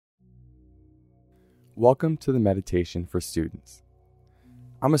Welcome to the meditation for students.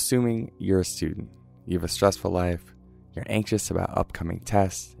 I'm assuming you're a student. You have a stressful life. You're anxious about upcoming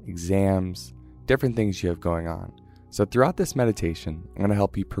tests, exams, different things you have going on. So throughout this meditation, I'm going to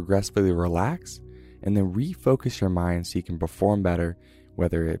help you progressively relax and then refocus your mind so you can perform better,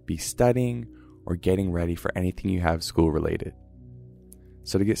 whether it be studying or getting ready for anything you have school related.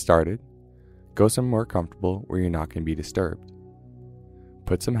 So to get started, go somewhere comfortable where you're not going to be disturbed.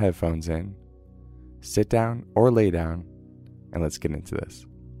 Put some headphones in. Sit down or lay down, and let's get into this.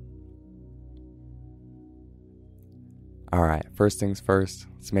 Alright, first things first,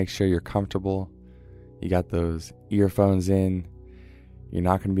 let's make sure you're comfortable. You got those earphones in, you're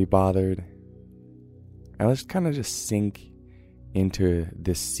not going to be bothered. And let's kind of just sink into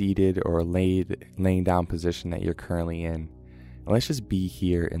this seated or laying down position that you're currently in. And let's just be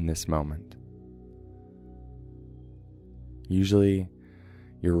here in this moment. Usually,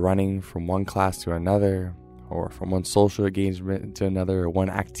 you're running from one class to another, or from one social engagement to another, or one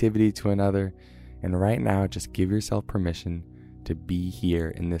activity to another. And right now, just give yourself permission to be here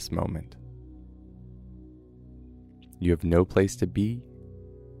in this moment. You have no place to be,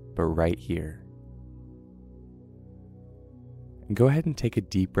 but right here. And go ahead and take a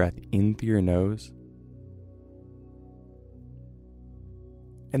deep breath in through your nose.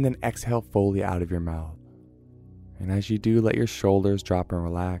 And then exhale fully out of your mouth. And as you do, let your shoulders drop and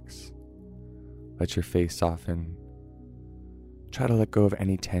relax. Let your face soften. Try to let go of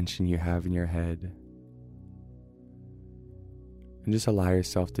any tension you have in your head. And just allow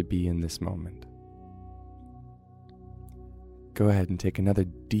yourself to be in this moment. Go ahead and take another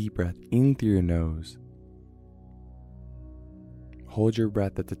deep breath in through your nose. Hold your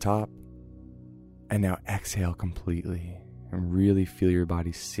breath at the top. And now exhale completely. And really feel your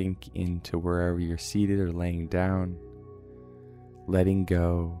body sink into wherever you're seated or laying down, letting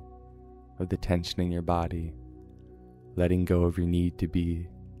go of the tension in your body, letting go of your need to be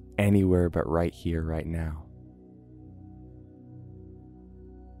anywhere but right here, right now.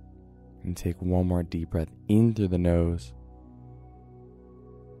 And take one more deep breath in through the nose.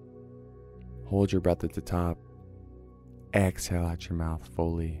 Hold your breath at the top. Exhale out your mouth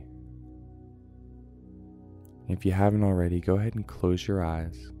fully. If you haven't already, go ahead and close your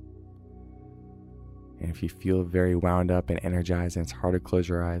eyes. And if you feel very wound up and energized and it's hard to close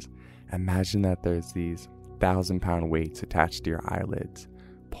your eyes, imagine that there's these 1,000-pound weights attached to your eyelids,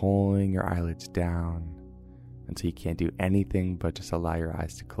 pulling your eyelids down until you can't do anything but just allow your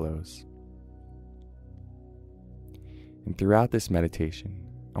eyes to close. And throughout this meditation,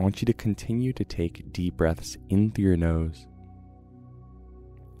 I want you to continue to take deep breaths in through your nose,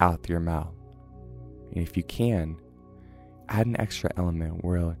 out through your mouth. And if you can, add an extra element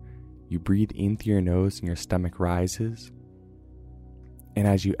where you breathe in through your nose and your stomach rises, and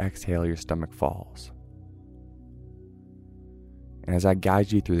as you exhale, your stomach falls. And as I guide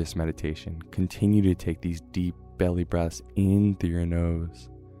you through this meditation, continue to take these deep belly breaths in through your nose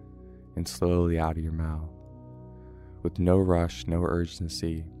and slowly out of your mouth, with no rush, no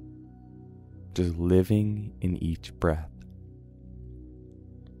urgency, just living in each breath.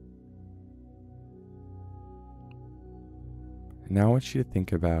 Now I want you to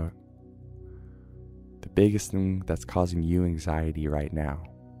think about the biggest thing that's causing you anxiety right now.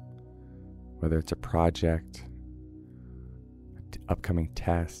 Whether it's a project, an upcoming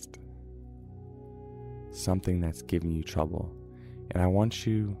test, something that's giving you trouble. And I want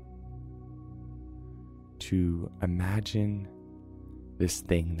you to imagine this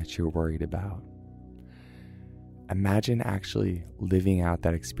thing that you're worried about. Imagine actually living out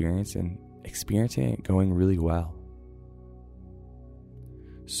that experience and experiencing it going really well.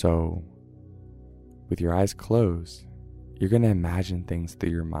 So, with your eyes closed, you're going to imagine things through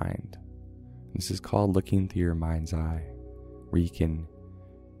your mind. This is called looking through your mind's eye, where you can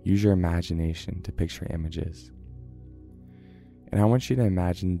use your imagination to picture images. And I want you to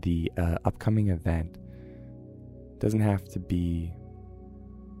imagine the upcoming event. It doesn't have to be,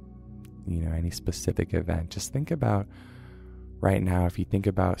 any specific event. Just think about right now, if you think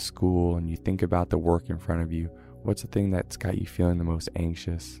about school and you think about the work in front of you, what's the thing that's got you feeling the most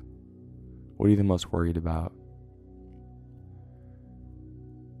anxious? What are you the most worried about?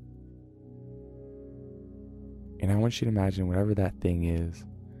 And I want you to imagine whatever that thing is,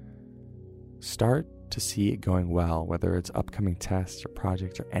 start to see it going well, whether it's upcoming tests or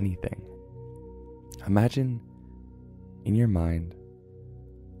projects or anything. Imagine in your mind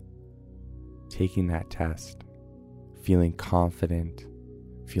taking that test, feeling confident,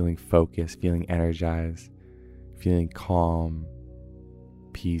 feeling focused, feeling energized, feeling calm,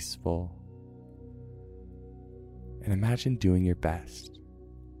 peaceful. And imagine doing your best.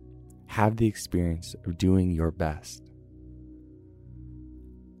 have the experience of doing your best,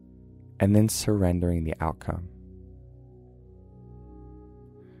 and then surrendering the outcome.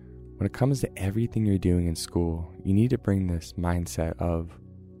 When it comes to everything you're doing in school, you need to bring this mindset of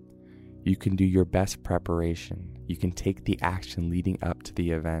you can do your best preparation. You can take the action leading up to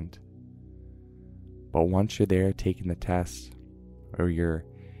the event. But once you're there taking the test, or you're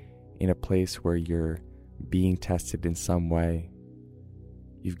in a place where you're being tested in some way,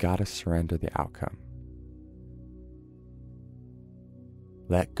 you've got to surrender the outcome.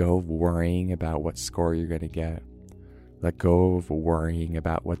 Let go of worrying about what score you're going to get. Let go of worrying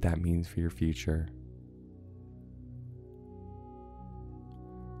about what that means for your future.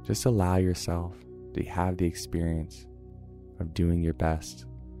 Just allow yourself to have the experience of doing your best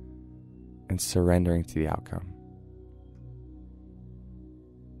and surrendering to the outcome.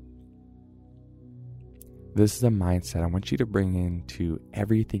 This is a mindset I want you to bring into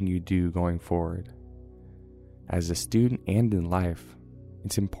everything you do going forward. As a student and in life,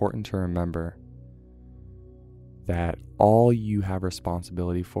 it's important to remember that all you have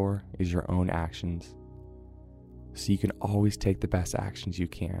responsibility for is your own actions. So you can always take the best actions you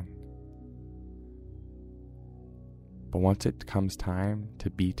can. But once it comes time to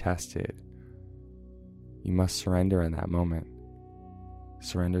be tested, you must surrender in that moment.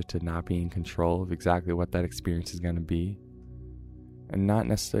 Surrender to not being in control of exactly what that experience is going to be, and not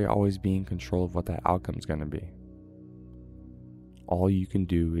necessarily always be in control of what that outcome is going to be. All you can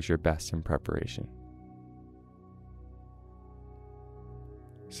do is your best in preparation.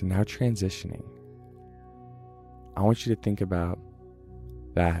 So now transitioning, I want you to think about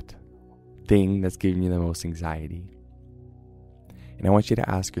that thing that's giving you the most anxiety. And I want you to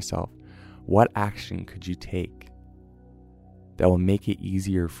ask yourself, what action could you take that will make it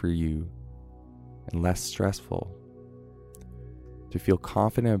easier for you and less stressful to feel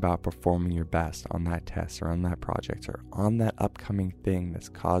confident about performing your best on that test or on that project or on that upcoming thing that's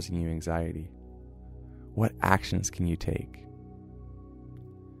causing you anxiety? What actions can you take?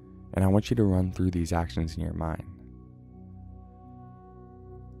 And I want you to run through these actions in your mind.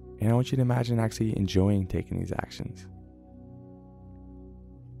 And I want you to imagine actually enjoying taking these actions.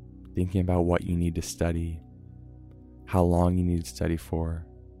 Thinking about what you need to study, how long you need to study for,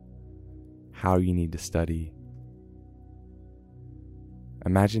 how you need to study.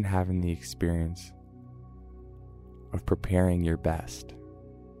 Imagine having the experience of preparing your best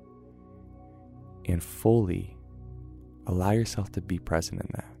and fully allow yourself to be present in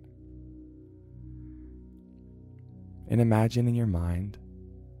that. And imagine in your mind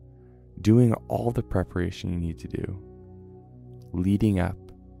doing all the preparation you need to do leading up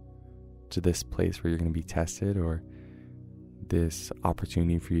to this place where you're going to be tested or this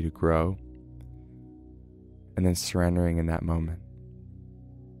opportunity for you to grow, and then surrendering in that moment.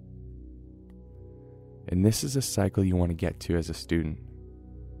 And this is a cycle you want to get to as a student.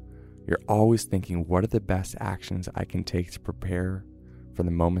 You're always thinking, what are the best actions I can take to prepare for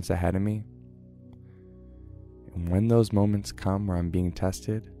the moments ahead of me? And when those moments come where I'm being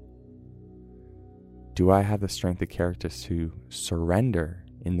tested, do I have the strength of character to surrender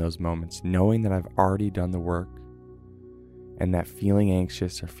in those moments, knowing that I've already done the work and that feeling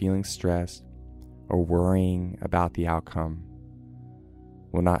anxious or feeling stressed or worrying about the outcome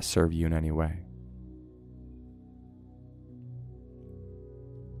will not serve you in any way?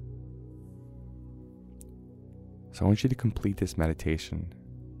 So I want you to complete this meditation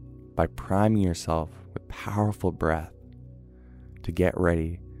by priming yourself with powerful breath to get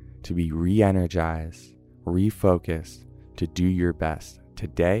ready to be re-energized, refocused to do your best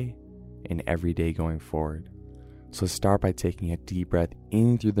today and every day going forward. So start by taking a deep breath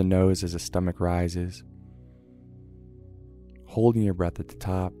in through the nose as the stomach rises, holding your breath at the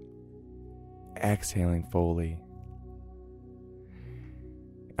top, exhaling fully.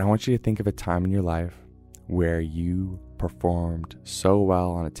 I want you to think of a time in your life where you performed so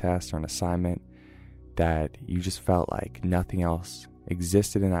well on a test or an assignment that you just felt like nothing else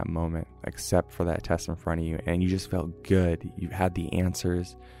existed in that moment except for that test in front of you, and you just felt good. You had the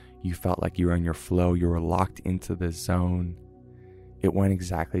answers. You felt like you were in your flow. You were locked into the zone. It went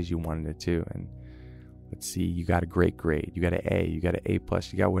exactly as you wanted it to. And let's see, you got a great grade. You got an A. You got an A+.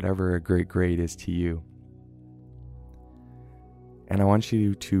 You got whatever a great grade is to you. And I want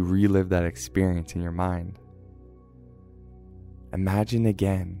you to relive that experience in your mind. Imagine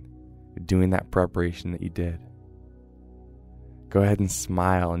again doing that preparation that you did. Go ahead and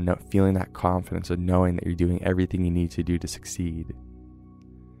smile and feeling that confidence of knowing that you're doing everything you need to do to succeed.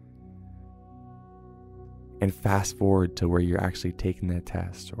 And fast forward to where you're actually taking that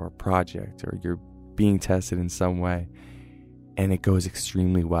test or a project, or you're being tested in some way, and it goes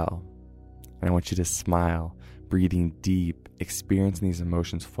extremely well. And I want you to smile, breathing deep, experiencing these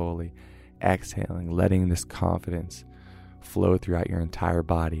emotions fully, exhaling, letting this confidence flow throughout your entire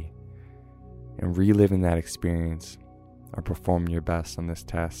body, and reliving that experience or performing your best on this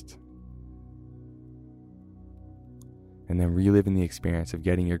test. And then reliving the experience of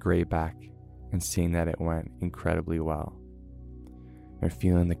getting your grade back and seeing that it went incredibly well. And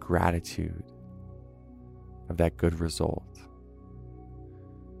feeling the gratitude of that good result.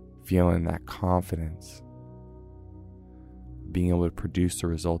 Feeling that confidence, being able to produce the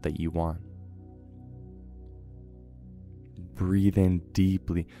result that you want. Breathe in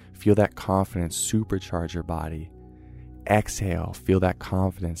deeply, feel that confidence supercharge your body. Exhale, feel that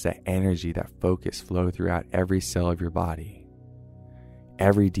confidence, that energy, that focus flow throughout every cell of your body.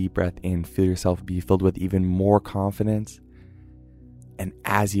 Every deep breath in, feel yourself be filled with even more confidence. And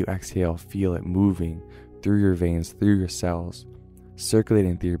as you exhale, feel it moving through your veins, through your cells,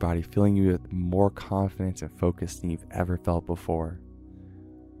 circulating through your body, filling you with more confidence and focus than you've ever felt before.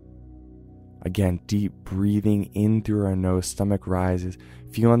 Again, deep breathing in through our nose, stomach rises,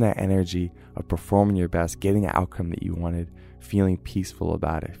 feeling that energy of performing your best, getting the outcome that you wanted, feeling peaceful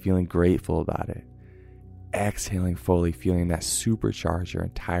about it, feeling grateful about it. Exhaling fully, feeling that supercharge your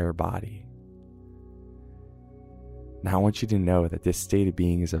entire body. Now I want you to know that this state of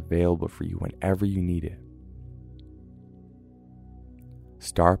being is available for you whenever you need it.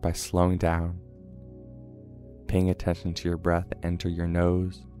 Start by slowing down, paying attention to your breath enter your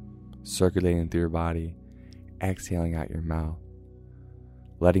nose, circulating through your body, exhaling out your mouth,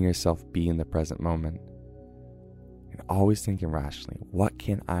 letting yourself be in the present moment, and always thinking rationally, what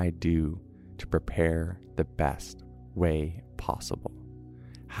can I do to prepare the best way possible?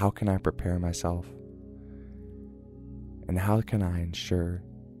 How can I prepare myself? And how can I ensure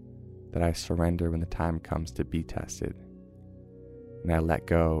that I surrender when the time comes to be tested, and I let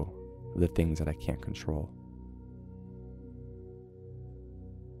go of the things that I can't control?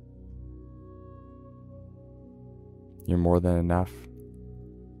 You're more than enough.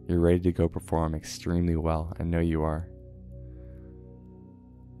 You're ready to go perform extremely well. I know you are.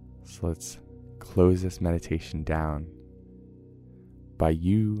 So let's close this meditation down by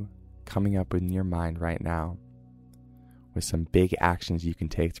you coming up in your mind right now with some big actions you can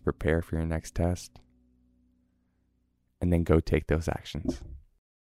take to prepare for your next test. And then go take those actions.